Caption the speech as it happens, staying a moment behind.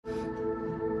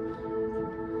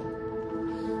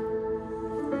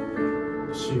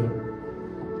主よ、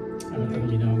あなたの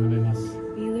皆を褒めます。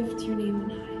 We lift your name on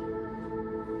high.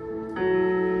 あ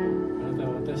なた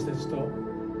は私たちと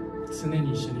常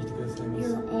に一緒にいてくださいま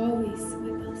す。 You're always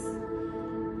with us.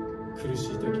 苦し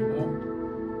い時も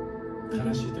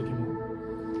悲しい時も、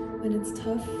 When it's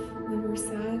tough, when we're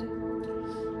sad,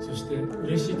 そして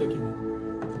嬉しい時も、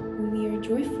 when we are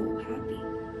joyful, happy.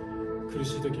 苦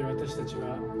しい時は私たち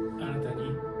はあなた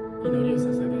に祈りを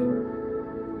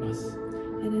捧げます。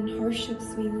 And in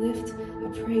hardships, we lift a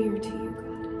prayer to you,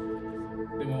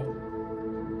 God. でも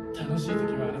楽しい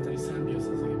時はあなたに賛美を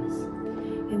捧げます。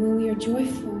 And when we are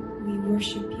joyful, we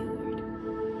worship you, Lord.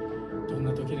 どん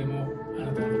な時でもあ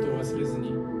なたのことを忘れず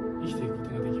に生きていくこと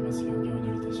ができますようにお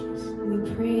祈りいたします。 We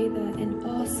pray that in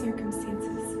all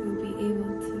circumstances, we'll be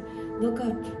able to look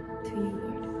up to you,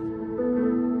 Lord.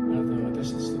 あなたは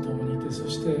私たちと共にいて、そ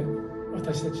して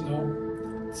私たちの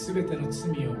すべての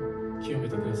罪を清め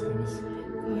てくださいます。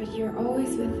 God, you're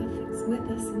always with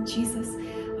us, and Jesus,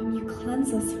 you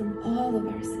cleanse us from all of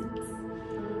our sins.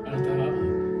 あなたは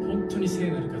本当に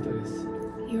聖なる方です。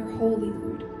 You're holy,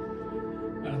 Lord.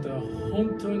 あなたは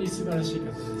本当に素晴らしい方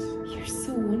です。 You're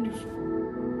so wonderful.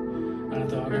 あな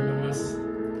たを崇めます。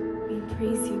 We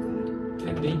praise you, God.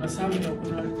 天で今賛美が行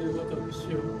われていることを主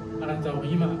よ、あなたを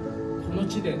今この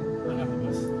地で崇め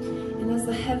ます。 And as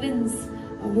the heavens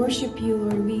worship you,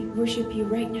 Lord, we worship you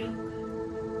right now.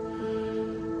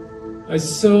 I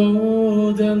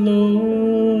saw the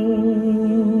Lord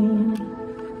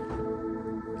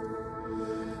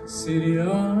sitting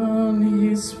on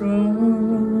his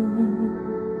throne.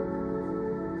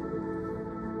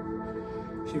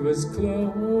 He was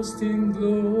clothed in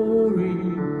glory,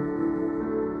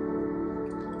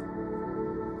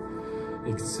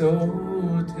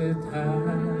 exalted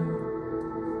high.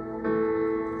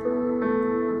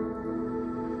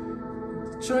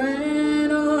 The train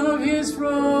of his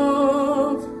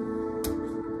robe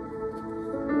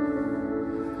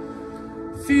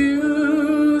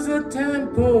fills the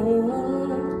temple.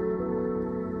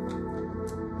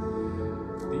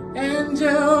 The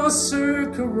angels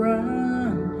circle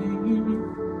round him,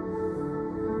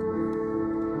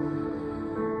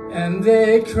 and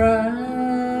they cry,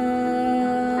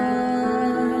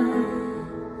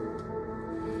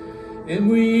 and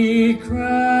we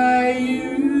cry,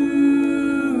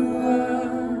 you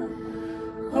are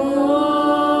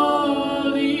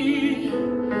holy,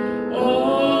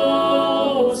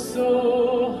 oh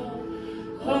so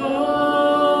holy.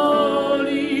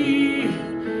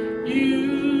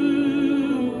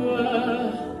 You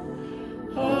are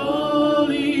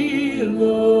holy,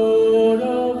 Lord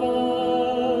of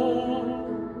all.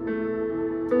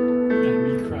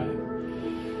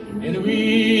 And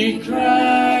we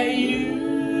cry, you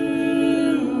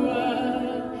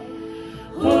are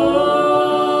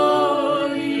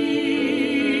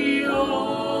holy,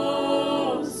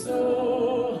 oh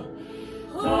so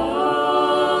holy.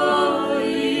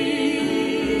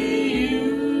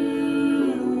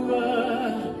 You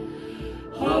are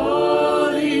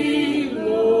holy,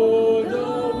 Lord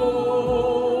of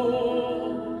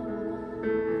all.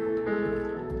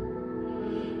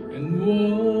 And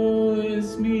woe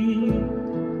is me,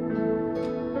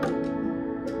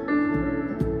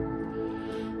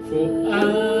 for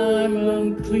I'm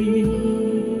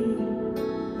unclean.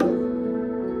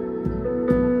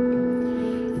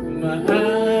 For my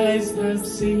eyes have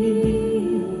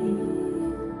seen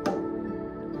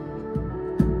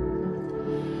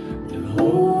the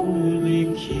Holy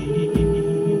King,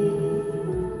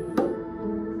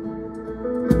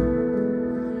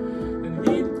 and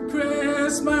he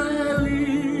pressed my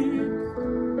lips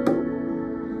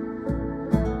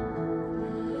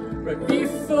right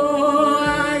before